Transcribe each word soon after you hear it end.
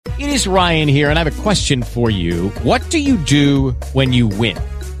It is Ryan here, and I have a question for you. What do you do when you win?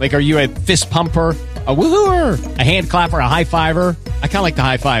 Like, are you a fist pumper, a woohooer, a hand clapper, a high fiver? I kind of like the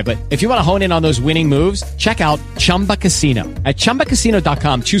high five, but if you want to hone in on those winning moves, check out Chumba Casino. At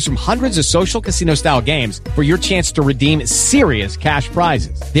ChumbaCasino.com, choose from hundreds of social casino-style games for your chance to redeem serious cash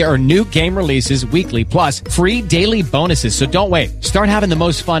prizes. There are new game releases weekly, plus free daily bonuses. So don't wait. Start having the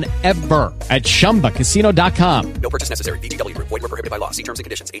most fun ever at ChumbaCasino.com. No purchase necessary. VGW Group. Void where prohibited by law. See terms and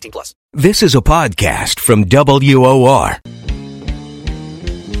conditions. 18+. This is a podcast from WOR.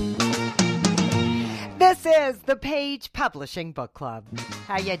 This is the Page Publishing Book Club.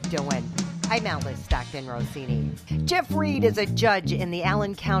 How you doing? I'm Alice Stockton Rossini. Jeff Reed is a judge in the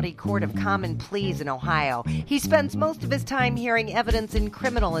Allen County Court of Common Pleas in Ohio. He spends most of his time hearing evidence in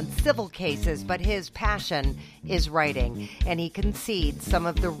criminal and civil cases, but his passion is writing. And he concedes some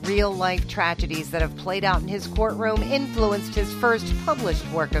of the real-life tragedies that have played out in his courtroom influenced his first published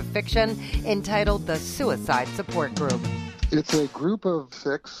work of fiction entitled The Suicide Support Group. It's a group of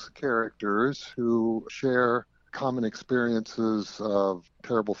 6 characters who share common experiences of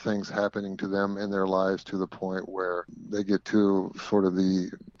terrible things happening to them in their lives to the point where they get to sort of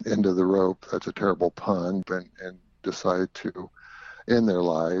the end of the rope. That's a terrible pun, and decide to end their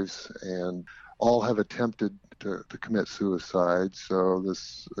lives. And all have attempted to commit suicide. So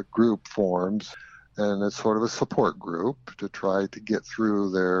this group forms, and it's sort of a support group to try to get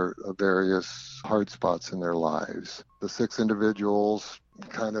through their various hard spots in their lives. The 6 individuals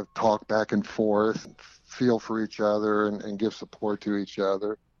kind of talk back and forth, feel for each other, and give support to each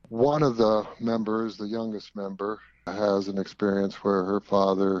other. One of the members, the youngest member, has an experience where her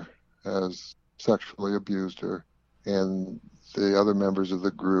father has sexually abused her, and the other members of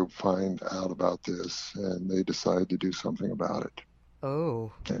the group find out about this, and they decide to do something about it.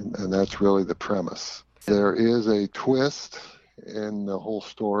 Oh. And that's really the premise. There is a twist in the whole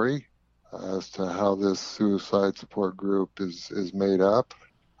story as to how this suicide support group is made up.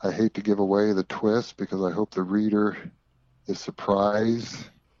 I hate to give away the twist because I hope the reader is surprised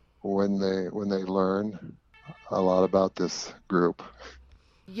when they learn a lot about this group.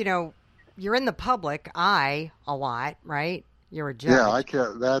 You know, you're in the public eye a lot, right? You're a judge. Yeah, I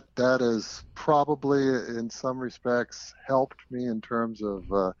can. That has probably, in some respects, helped me in terms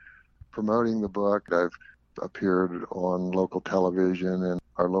of promoting the book. I've appeared on local television, and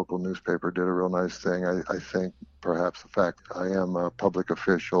our local newspaper did a real nice thing. I think perhaps the fact I am a public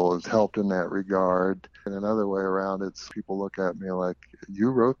official has helped in that regard. And another way around, it's people look at me like,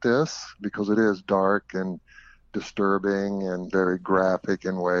 you wrote this? Because it is dark and disturbing and very graphic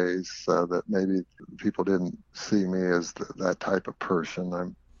in ways that maybe people didn't see me as that type of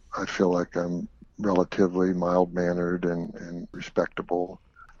person. I feel like I'm relatively mild-mannered and respectable.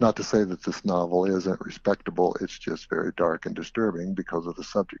 Not to say that this novel isn't respectable, it's just very dark and disturbing because of the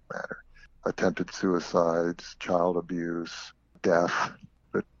subject matter. Attempted suicides, child abuse, death,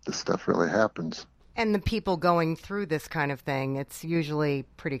 but this stuff really happens. And the people going through this kind of thing, it's usually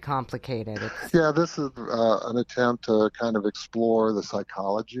pretty complicated. Yeah, this is an attempt to kind of explore the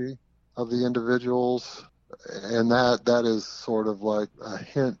psychology of the individuals, and that is sort of like a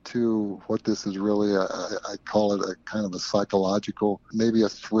hint to what this is really. I call it a kind of a psychological, maybe a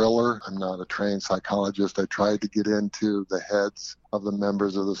thriller. I'm not a trained psychologist. I tried to get into the heads of the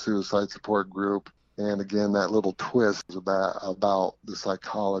members of the suicide support group. And again, that little twist is about the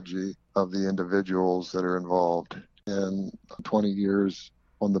psychology of the individuals that are involved. And 20 years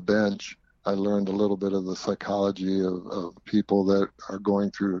on the bench, I learned a little bit of the psychology of people that are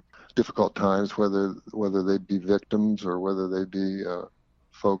going through difficult times, whether they be victims or whether they be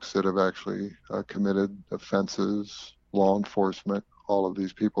folks that have actually committed offenses, law enforcement. All of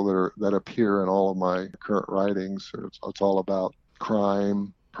these people that appear in all of my current writings, it's all about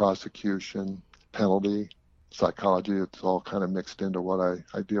crime, prosecution, penalty, psychology. It's all kind of mixed into what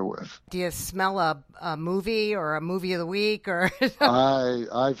I deal with. Do you smell a movie or a movie of the week? Or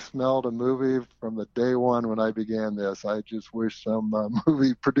I've smelled a movie from the day one when I began this. I just wish some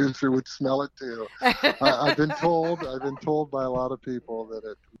movie producer would smell it too. I've been told by a lot of people that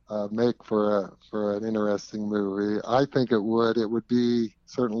it make for an interesting movie. I think it would. It would be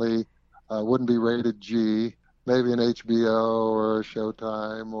certainly wouldn't be rated G. Maybe an HBO or a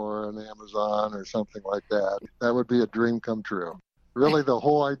Showtime or an Amazon or something like that. That would be a dream come true. Really, the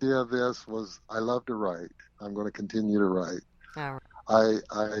whole idea of this was I love to write. I'm going to continue to write. All right.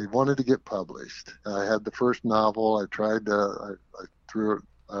 I wanted to get published. I had the first novel. I threw it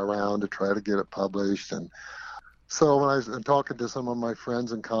around to try to get it published. And so when I'm talking to some of my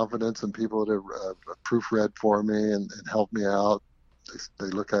friends in confidence and people that have proofread for me and helped me out, they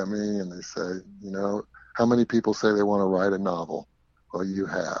look at me and they say, how many people say they want to write a novel? Well, you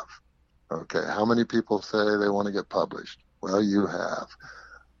have. Okay. How many people say they want to get published? Well, you have.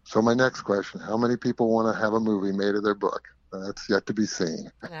 So my next question, how many people want to have a movie made of their book? That's yet to be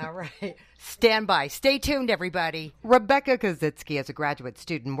seen. All right. Stand by. Stay tuned, everybody. Rebecca Kozitsky is a graduate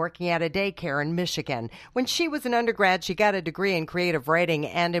student working at a daycare in Michigan. When she was an undergrad, she got a degree in creative writing,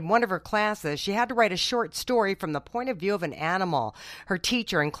 and in one of her classes, she had to write a short story from the point of view of an animal. Her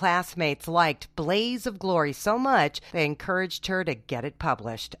teacher and classmates liked Blaze of Glory so much, they encouraged her to get it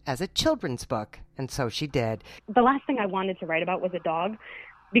published as a children's book, and so she did. The last thing I wanted to write about was a dog,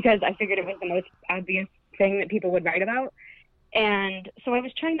 because I figured it was the most obvious thing that people would write about. And so I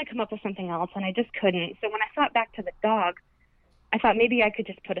was trying to come up with something else, and I just couldn't. So when I thought back to the dog, I thought maybe I could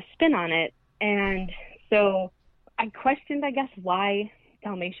just put a spin on it. And so I questioned, I guess, why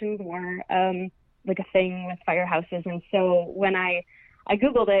Dalmatians were like a thing with firehouses. And so when I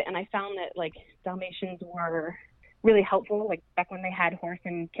Googled it, and I found that like Dalmatians were really helpful, like back when they had horse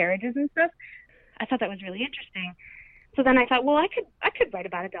and carriages and stuff. I thought that was really interesting. So then I thought, well, I could write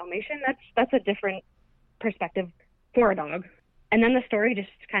about a Dalmatian. That's a different perspective for a dog. And then the story just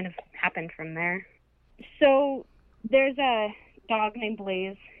kind of happened from there. So there's a dog named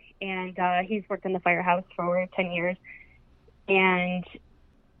Blaze, and he's worked in the firehouse for over 10 years. And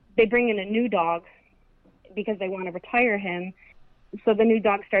they bring in a new dog because they want to retire him. So the new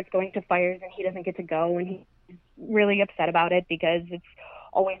dog starts going to fires, and he doesn't get to go, and he's really upset about it because it's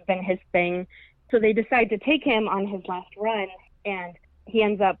always been his thing. So they decide to take him on his last run, and he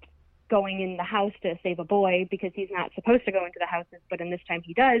ends up going in the house to save a boy because he's not supposed to go into the houses, but in this time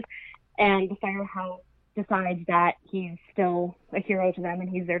he does. And the firehouse decides that he's still a hero to them and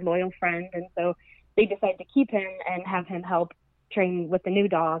he's their loyal friend. And so they decide to keep him and have him help train with the new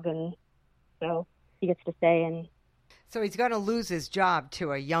dog. And so he gets to stay. And So he's going to lose his job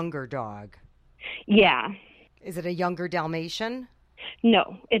to a younger dog. Yeah. Is it a younger Dalmatian?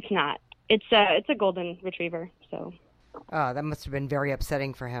 No, it's not. It's a golden retriever. So. Oh, that must have been very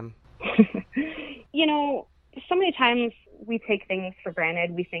upsetting for him. You know, so many times we take things for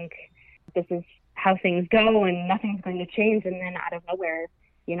granted. We think this is how things go and nothing's going to change. And then out of nowhere,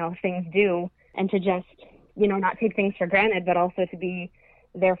 you know, things do. And to just, you know, not take things for granted, but also to be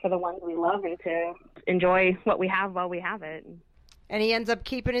there for the ones we love and to enjoy what we have while we have it. And he ends up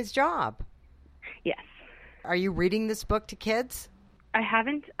keeping his job. Yes. Are you reading this book to kids? I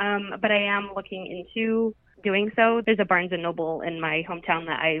haven't, but I am looking into doing so. There's a Barnes & Noble in my hometown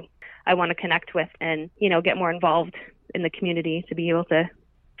that I want to connect with and, you know, get more involved in the community to be able to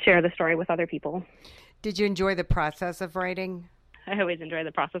share the story with other people. Did you enjoy the process of writing? I always enjoy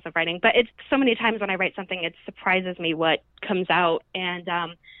the process of writing, but it's so many times when I write something, it surprises me what comes out. And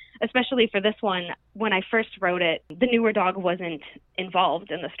especially for this one, when I first wrote it, the newer dog wasn't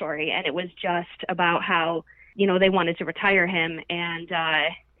involved in the story. And it was just about how, you know, they wanted to retire him. And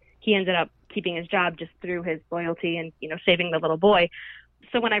he ended up keeping his job just through his loyalty and, you know, saving the little boy.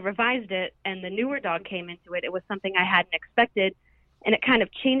 So when I revised it and the newer dog came into it, it was something I hadn't expected. And it kind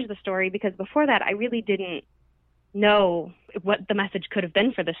of changed the story because before that, I really didn't know what the message could have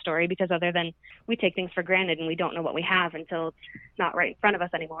been for the story, because other than we take things for granted and we don't know what we have until it's not right in front of us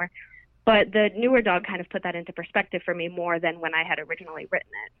anymore. But the newer dog kind of put that into perspective for me more than when I had originally written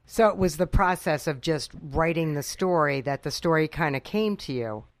it. So it was the process of just writing the story that the story kind of came to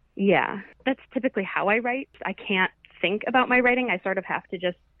you. Yeah, that's typically how I write. I can't think about my writing. I sort of have to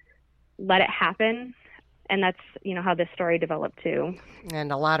just let it happen. And that's, you know, how this story developed too.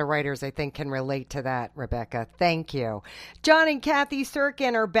 And a lot of writers, I think, can relate to that, Rebecca. Thank you. John and Kathy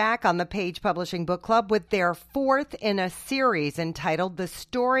Sirkin are back on the Page Publishing Book Club with their fourth in a series entitled The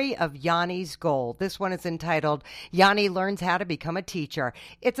Story of Yanni's Gold. This one is entitled Yanni Learns How to Become a Teacher.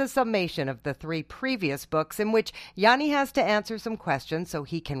 It's a summation of the three previous books in which Yanni has to answer some questions so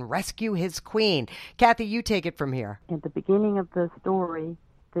he can rescue his queen. Kathy, you take it from here. At the beginning of the story,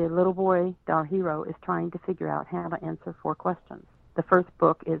 the little boy, our hero, is trying to figure out how to answer 4 questions. The first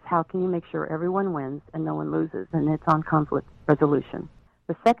book is how can you make sure everyone wins and no one loses, and it's on conflict resolution.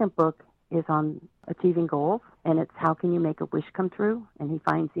 The second book is on achieving goals, and it's how can you make a wish come true, and he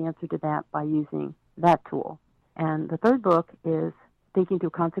finds the answer to that by using that tool. And the third book is thinking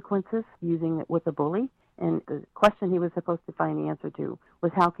through consequences, using it with a bully, and the question he was supposed to find the answer to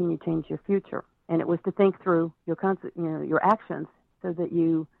was how can you change your future, and it was to think through your actions so that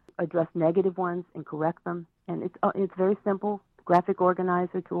you address negative ones and correct them. And it's very simple, graphic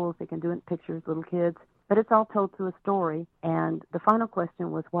organizer tools. They can do it in pictures, little kids. But it's all told through a story. And the final question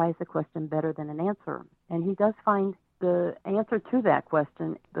was, why is the question better than an answer? And he does find the answer to that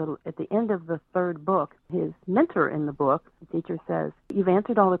question, at the end of the third book, his mentor in the book, the teacher says, you've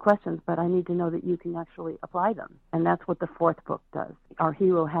answered all the questions, but I need to know that you can actually apply them. And that's what the fourth book does. Our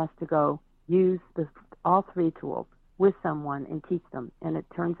hero has to go use all three tools with someone and teach them. And it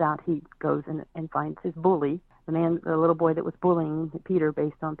turns out he goes and finds his bully, the little boy that was bullying Peter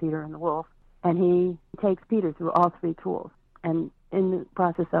based on Peter and the Wolf, and he takes Peter through all three tools. And in the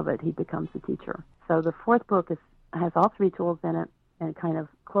process of it, he becomes a teacher. So the fourth book has all three tools in it and kind of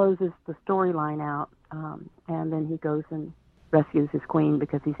closes the storyline out. And then he goes and rescues his queen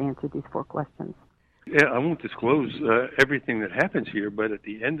because he's answered these 4 questions. Yeah, I won't disclose everything that happens here, but at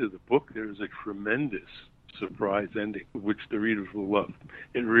the end of the book, there's a tremendous surprise ending, which the readers will love.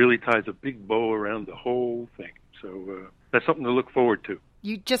 It really ties a big bow around the whole thing. So that's something to look forward to.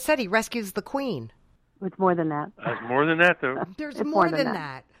 You just said he rescues the queen. It's more than that. There's more than that, though. There's more than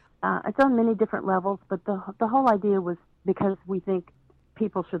that. It's on many different levels, but the whole idea was because we think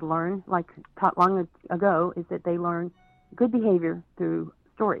people should learn, like taught long ago, is that they learn good behavior through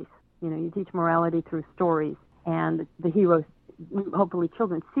stories. You teach morality through stories, and the heroes, hopefully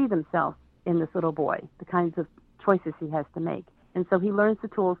children, see themselves in this little boy, the kinds of choices he has to make. And so he learns the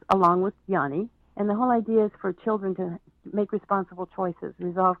tools along with Yanni, and the whole idea is for children to make responsible choices,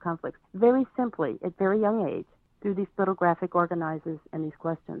 resolve conflicts, very simply, at very young age, through these little graphic organizers and these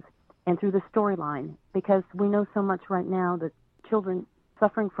questions, and through the storyline, because we know so much right now that children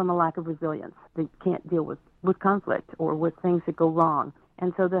suffering from a lack of resilience, they can't deal with conflict or with things that go wrong.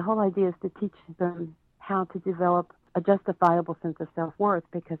 And so the whole idea is to teach them how to develop a justifiable sense of self-worth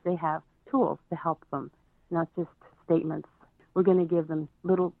because they have tools to help them, not just statements. We're going to give them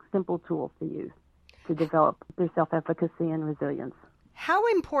little simple tools to use to develop their self-efficacy and resilience. How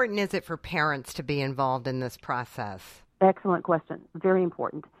important is it for parents to be involved in this process? Excellent question. Very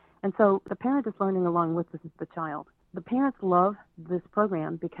important. And so the parent is learning along with the child. The parents love this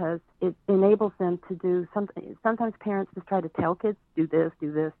program because it enables them to do something. Sometimes parents just try to tell kids, do this,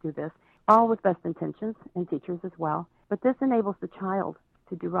 do this, do this, all with best intentions, and teachers as well. But this enables the child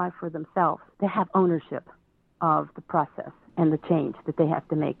to derive for themselves, to have ownership of the process and the change that they have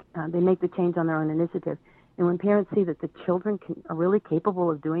to make. They make the change on their own initiative. And when parents see that the children are really capable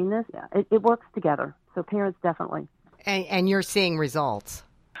of doing this, it works together. So parents definitely. And you're seeing results.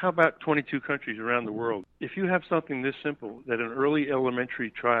 How about 22 countries around the world? If you have something this simple that an early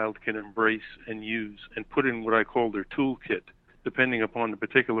elementary child can embrace and use and put in what I call their toolkit, depending upon the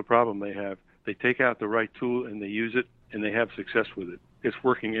particular problem they have, they take out the right tool and they use it and they have success with it. It's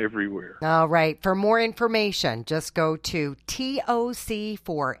working everywhere. All right. For more information, just go to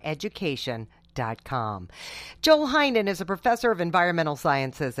TOC4Education.com. Joel Heinen is a professor of environmental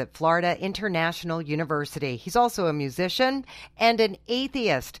sciences at Florida International University. He's also a musician and an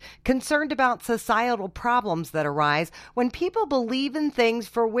atheist, concerned about societal problems that arise when people believe in things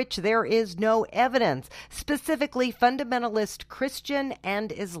for which there is no evidence, specifically fundamentalist Christian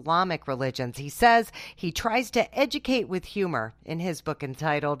and Islamic religions. He says he tries to educate with humor in his book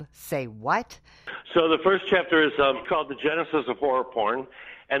entitled Say What? So the first chapter is called The Genesis of Horror Porn.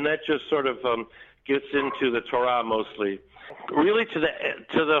 And that just sort of gets into the Torah mostly, really to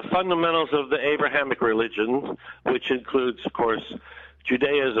the fundamentals of the Abrahamic religion, which includes, of course,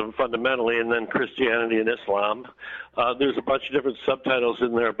 Judaism fundamentally, and then Christianity and Islam. There's a bunch of different subtitles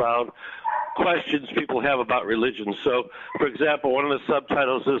in there about questions people have about religion. So, for example, one of the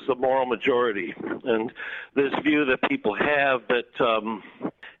subtitles is the moral majority, and this view that people have that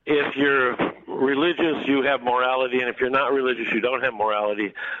if you're religious, you have morality, and if you're not religious, you don't have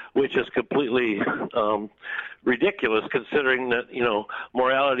morality, which is completely ridiculous, considering that,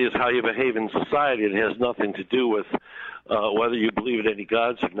 morality is how you behave in society. It has nothing to do with whether you believe in any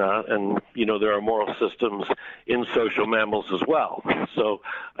gods or not, and, there are moral systems in social mammals as well. So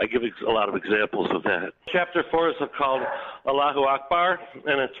I give a lot of examples of that. Chapter 4 is called Allahu Akbar,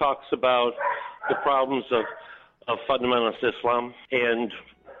 and it talks about the problems of fundamentalist Islam and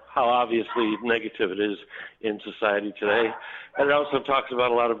how obviously negative it is in society today. And it also talks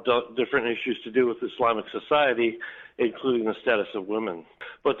about a lot of different issues to do with Islamic society, including the status of women.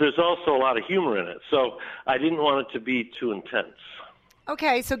 But there's also a lot of humor in it, so I didn't want it to be too intense.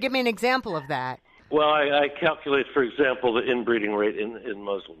 Okay, so give me an example of that. Well, I calculate, for example, the inbreeding rate in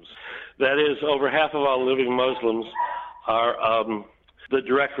Muslims. That is, over half of all living Muslims are the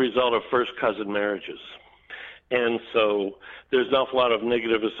direct result of first cousin marriages. And so there's an awful lot of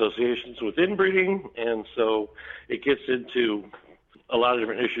negative associations with inbreeding, and so it gets into a lot of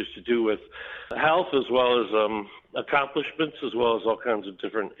different issues to do with health as well as accomplishments, as well as all kinds of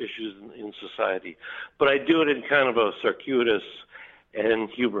different issues in society. But I do it in kind of a circuitous and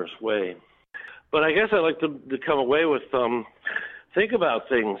humorous way. But I guess I like to come away with think about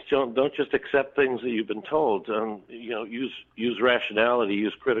things. Don't just accept things that you've been told. Use rationality,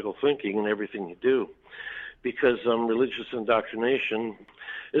 use critical thinking in everything you do, because religious indoctrination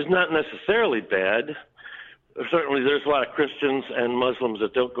is not necessarily bad. Certainly, there's a lot of Christians and Muslims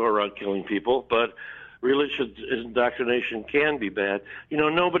that don't go around killing people, but religious indoctrination can be bad.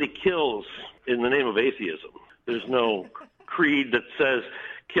 Nobody kills in the name of atheism. There's no creed that says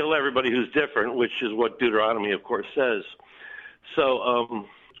kill everybody who's different, which is what Deuteronomy, of course, says. So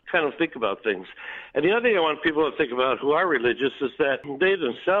kind of think about things. And the other thing I want people to think about who are religious is that they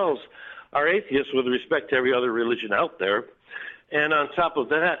themselves are atheists with respect to every other religion out there. And on top of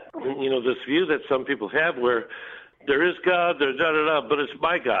that, this view that some people have where there is God, there's da-da-da, but it's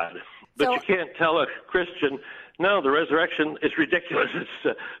my God. But you can't tell a Christian, no, the resurrection is ridiculous.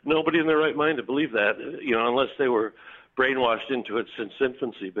 It's nobody in their right mind to believe that, unless they were brainwashed into it since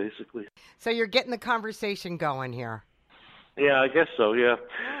infancy, basically. So you're getting the conversation going here. Yeah, I guess so, yeah.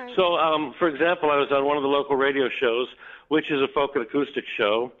 Right. So, for example, I was on one of the local radio shows, which is a folk and acoustic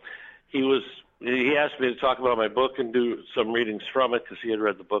show. He asked me to talk about my book and do some readings from it because he had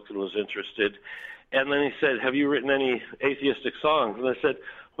read the book and was interested. And then he said, have you written any atheistic songs? And I said,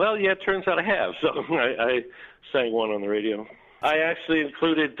 well, yeah, it turns out I have. So I sang one on the radio. I actually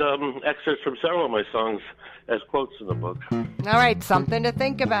included excerpts from several of my songs as quotes in the book. All right, something to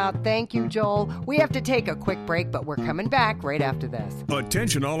think about. Thank you, Joel. We have to take a quick break, but we're coming back right after this.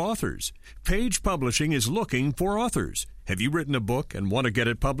 Attention all authors. Page Publishing is looking for authors. Have you written a book and want to get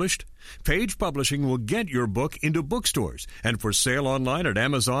it published? Page Publishing will get your book into bookstores and for sale online at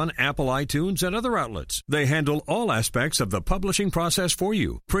Amazon, Apple iTunes, and other outlets. They handle all aspects of the publishing process for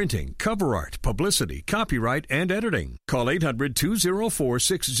you: printing, cover art, publicity, copyright, and editing. Call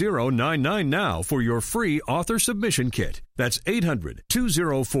 800-204-6099 now for your free author submission kit. That's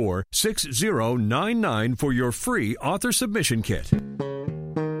 800-204-6099 for your free author submission kit.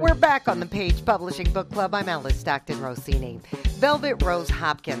 We're back on the Page Publishing Book Club. I'm Alice Stockton Rossini. Velvet Rose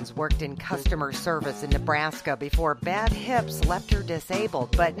Hopkins worked in customer service in Nebraska before bad hips left her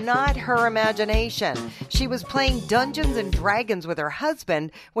disabled, but not her imagination. She was playing Dungeons and Dragons with her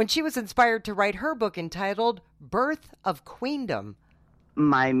husband when she was inspired to write her book entitled Birth of Queendom.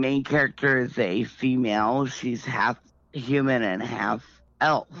 My main character is a female. She's half human and half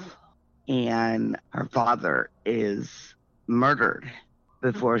elf. And her father is murdered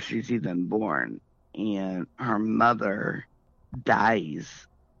before she's even born. And her mother dies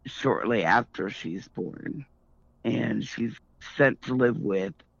shortly after she's born. And she's sent to live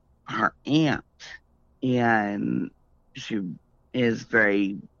with her aunt. And she is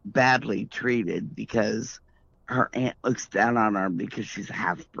very badly treated because her aunt looks down on her because she's a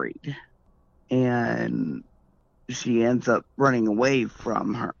half-breed. And she ends up running away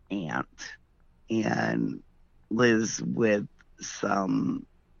from her aunt and lives with some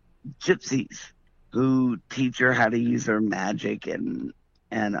gypsies who teach her how to use her magic and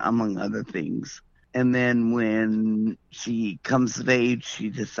among other things. And then when she comes of age, she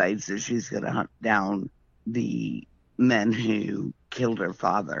decides that she's going to hunt down the men who killed her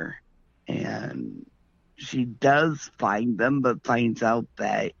father. And she does find them, but finds out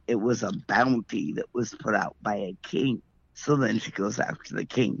that it was a bounty that was put out by a king. So then she goes after the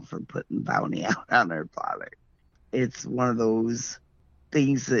king for putting the bounty out on her father. It's one of those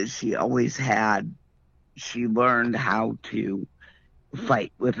things that she always had. She learned how to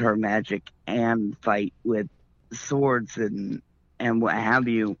fight with her magic and fight with swords and what have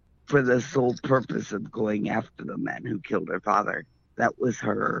you for the sole purpose of going after the men who killed her father. That was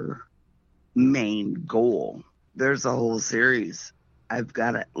her main goal. There's a whole series. I've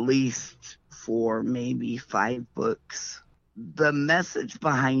got at least 4, maybe 5 books. The message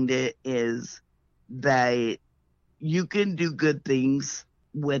behind it is that you can do good things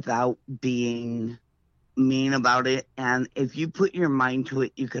without being mean about it, and if you put your mind to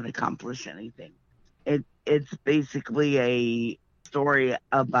it, you can accomplish anything. It's basically a story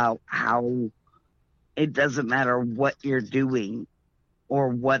about how it doesn't matter what you're doing or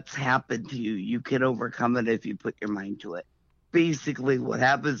what's happened to you, you can overcome it if you put your mind to it. Basically what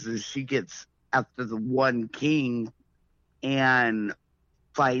happens is she gets after the one king and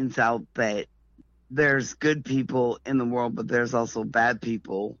finds out that there's good people in the world, but there's also bad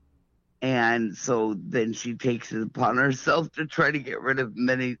people. And so then she takes it upon herself to try to get rid of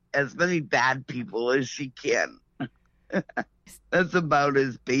as many bad people as she can. That's about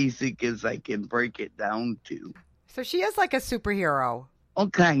as basic as I can break it down to. So she is like a superhero. Oh,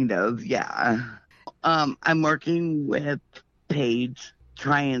 kind of, yeah. I'm working with Paige,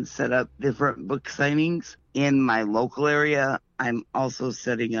 try and set up different book signings in my local area. I'm also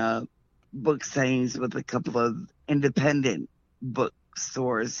setting up book signings with a couple of independent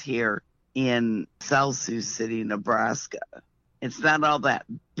bookstores here in South Sioux City, Nebraska. It's not all that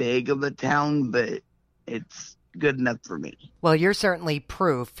big of a town, but it's good enough for me. Well, you're certainly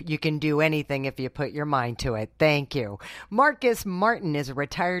proof you can do anything if you put your mind to it. Thank you. Marcus Martin is a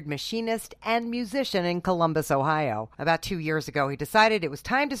retired machinist and musician in Columbus, Ohio. About 2 years ago, he decided it was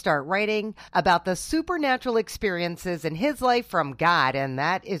time to start writing about the supernatural experiences in his life from God, and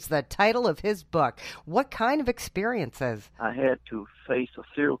that is the title of his book. What kind of experiences? I had to face a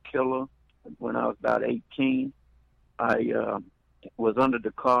serial killer when I was about 18. I was under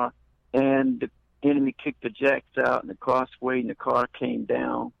the car, and the enemy kicked the jacks out, and the car swayed, and the car came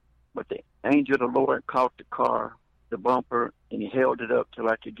down. But the angel of the Lord caught the car, the bumper, and he held it up till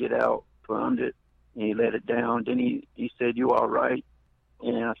I could get out from under it, and he let it down. Then he said, "You all right?"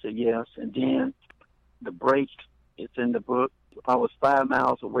 And I said, "Yes." And then the brake, it's in the book. I was 5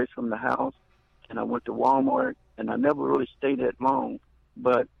 miles away from the house, and I went to Walmart, and I never really stayed that long.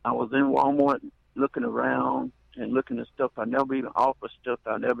 But I was in Walmart looking around and looking at stuff I never even offered, stuff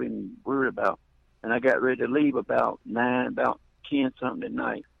I never even worried about. And I got ready to leave about 10 something at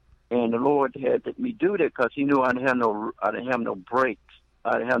night. And the Lord had me do that because He knew I didn't have no brakes.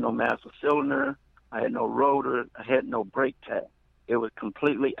 I didn't have no master cylinder. I had no rotor. I had no brake pad. It was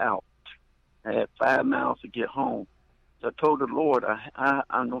completely out. I had 5 miles to get home. So I told the Lord, I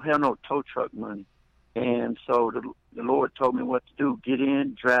don't have no tow truck money. And so the Lord told me what to do. Get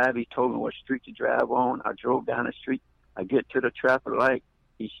in, drive. He told me what street to drive on. I drove down the street. I get to the traffic light.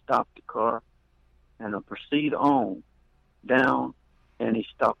 He stopped the car. And I proceed on down, and he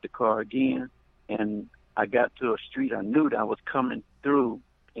stopped the car again. And I got to a street I knew that I was coming through,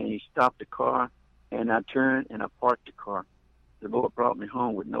 and he stopped the car, and I turned and I parked the car. The Lord brought me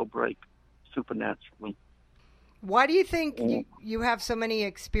home with no brake, supernaturally. Why do you think you have so many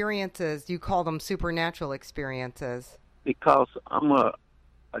experiences? You call them supernatural experiences. Because I'm a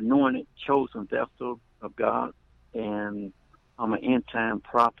anointed, chosen vessel of God, and I'm an end-time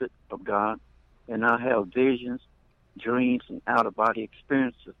prophet of God. And I have visions, dreams, and out-of-body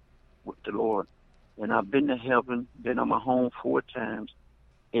experiences with the Lord. And I've been to heaven, been on my home 4 times.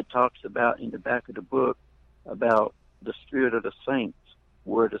 It talks about, in the back of the book, about the spirit of the saints,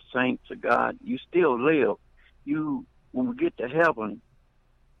 where the saints of God, you still live. When we get to heaven,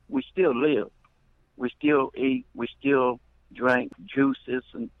 we still live. We still eat. We still drink juices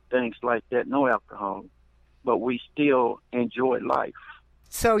and things like that, no alcohol. But we still enjoy life.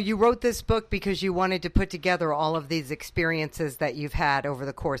 So you wrote this book because you wanted to put together all of these experiences that you've had over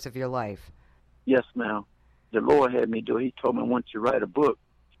the course of your life. Yes, ma'am. The Lord had me do it. He told me, I want you to write a book.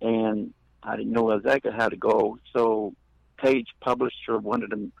 And I didn't know exactly how to go. So Page Publisher, one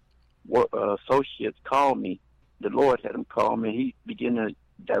of the associates, called me. The Lord had him call me. He began to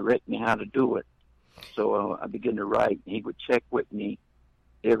direct me how to do it. So I began to write. He would check with me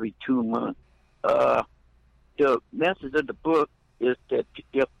every 2 months. The message of the book is that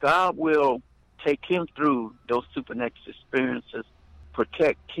if God will take him through those supernatural experiences,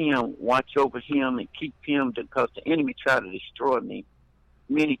 protect him, watch over him, and keep him, because the enemy tried to destroy me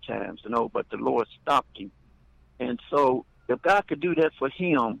many times, but the Lord stopped him. And so if God could do that for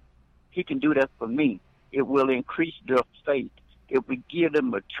him, he can do that for me. It will increase their faith. It will give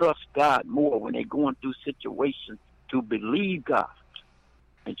them to trust God more when they're going through situations, to believe God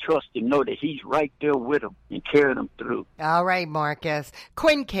and trust Him, know that He's right there with them and carrying them through. All right, Marcus.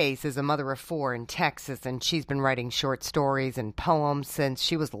 Quinn Case is a mother of 4 in Texas, and she's been writing short stories and poems since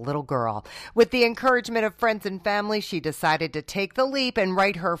she was a little girl. With the encouragement of friends and family, she decided to take the leap and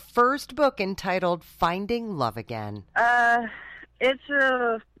write her first book entitled Finding Love Again. It's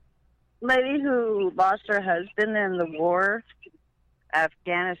a lady who lost her husband in the war.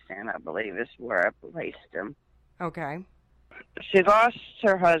 Afghanistan, I believe, is where I placed him. Okay. She lost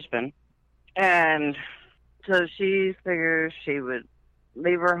her husband, and so she figures she would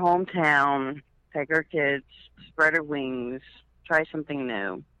leave her hometown, take her kids, spread her wings, try something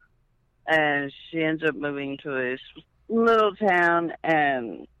new. And she ends up moving to this little town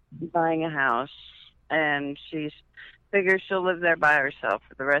and buying a house, and she figures she'll live there by herself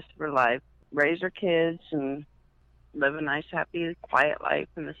for the rest of her life, raise her kids, and live a nice, happy, quiet life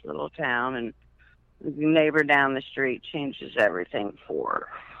in this little town. And the neighbor down the street changes everything for her.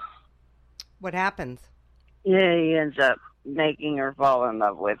 What happens? Yeah, he ends up making her fall in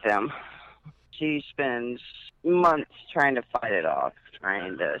love with him. She spends months trying to fight it off,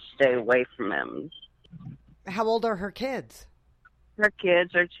 trying to stay away from him. How old are her kids? Her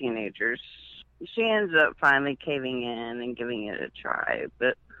kids are teenagers. She ends up finally caving in and giving it a try,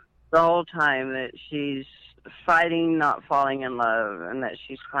 but the whole time that she's fighting not falling in love, and that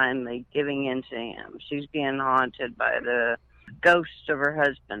she's finally giving in to him. She's being haunted by the ghost of her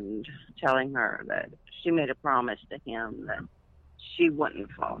husband telling her that she made a promise to him that she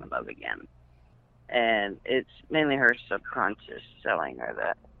wouldn't fall in love again. And it's mainly her subconscious telling her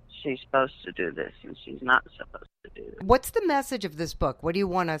that she's supposed to do this and she's not supposed to do this. What's the message of this book? What do you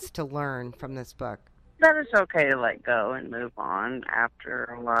want us to learn from this book? That it's okay to let go and move on after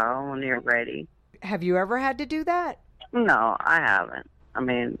a while when you're ready. Have you ever had to do that? No, I haven't. I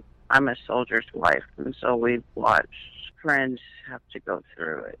mean, I'm a soldier's wife, and so we've watched friends have to go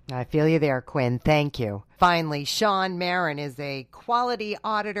through it. I feel you there, Quinn. Thank you. Finally, Sean Marin is a quality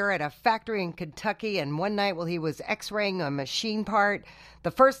auditor at a factory in Kentucky, and one night while he was x-raying a machine part,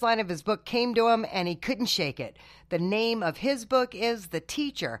 the first line of his book came to him, and he couldn't shake it. The name of his book is The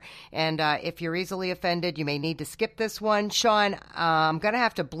Teacher, and if you're easily offended, you may need to skip this one. Sean, I'm going to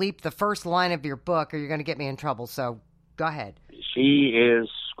have to bleep the first line of your book, or you're going to get me in trouble, so go ahead. She is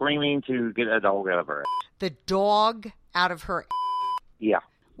screaming to get a dog out of her ass. The dog out of her. Yeah.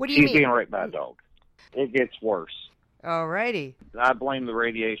 What do you mean? She's being raped by a dog. It gets worse. Alrighty. I blame the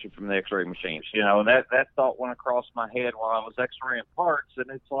radiation from the x-ray machines. You know, that thought went across my head while I was x-raying parts,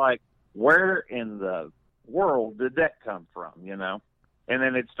 and it's like, where in the world did that come from, you know? And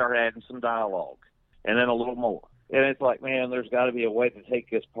then it started adding some dialogue, and then a little more. And it's like, man, there's got to be a way to take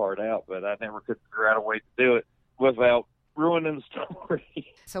this part out, but I never could figure out a way to do it without ruining the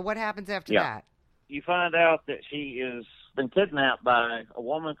story. So what happens after that? You find out that she is been kidnapped by a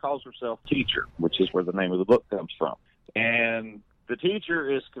woman who calls herself Teacher, which is where the name of the book comes from. And the teacher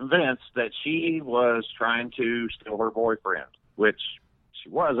is convinced that she was trying to steal her boyfriend, which she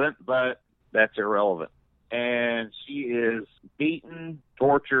wasn't, but that's irrelevant. And she is beaten,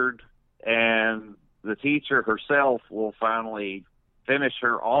 tortured, and the teacher herself will finally finish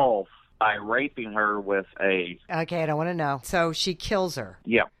her off by raping her with a... Okay, I don't want to know. So she kills her.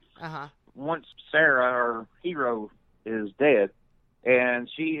 Yeah. Uh-huh. Once Sarah, our hero, is dead, and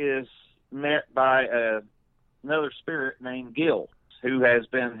she is met by another spirit named Gil, who has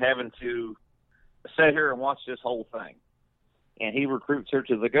been having to sit here and watch this whole thing. And he recruits her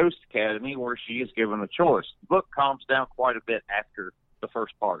to the Ghost Academy, where she is given a choice. The book calms down quite a bit after the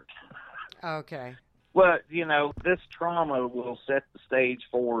first part. Okay. But, you know, this trauma will set the stage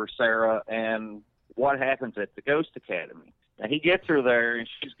for Sarah and what happens at the Ghost Academy. Now, he gets her there, and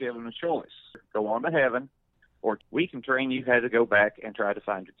she's given a choice. Go on to heaven, or we can train you how to go back and try to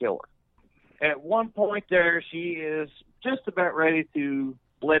find your killer. At one point there, she is just about ready to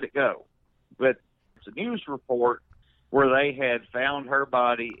let it go. But it's a news report where they had found her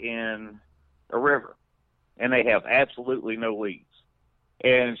body in a river, and they have absolutely no leads.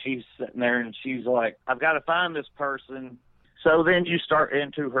 And she's sitting there, and she's like, I've got to find this person. So then you start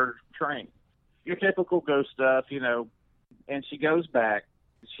into her training. Your typical ghost stuff, you know, and she goes back.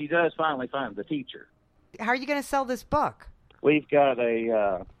 She does finally find the teacher. How are you going to sell this book? We've got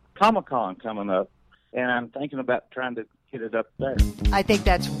a Comic-Con coming up, and I'm thinking about trying to get it up there. I think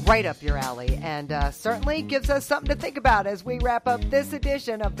that's right up your alley, and certainly gives us something to think about as we wrap up this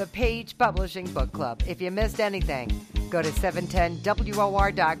edition of the Page Publishing Book Club. If you missed anything, go to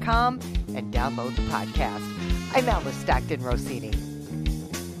 710WOR.com and download the podcast. I'm Alice Stockton Rossini.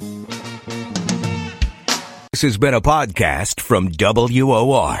 This has been a podcast from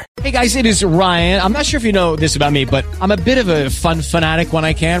WOR. Hey guys, it is Ryan. I'm not sure if you know this about me, but I'm a bit of a fun fanatic when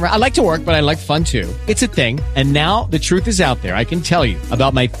I can. I like to work, but I like fun too. It's a thing. And now the truth is out there. I can tell you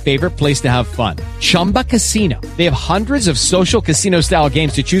about my favorite place to have fun. Chumba Casino. They have hundreds of social casino style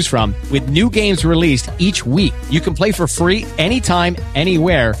games to choose from with new games released each week. You can play for free anytime,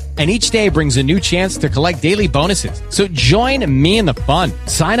 anywhere. And each day brings a new chance to collect daily bonuses. So join me in the fun.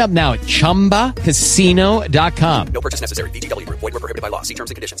 Sign up now at ChumbaCasino.com. No purchase necessary. VGW Group. Void where prohibited by law. See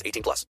terms and conditions. 18+.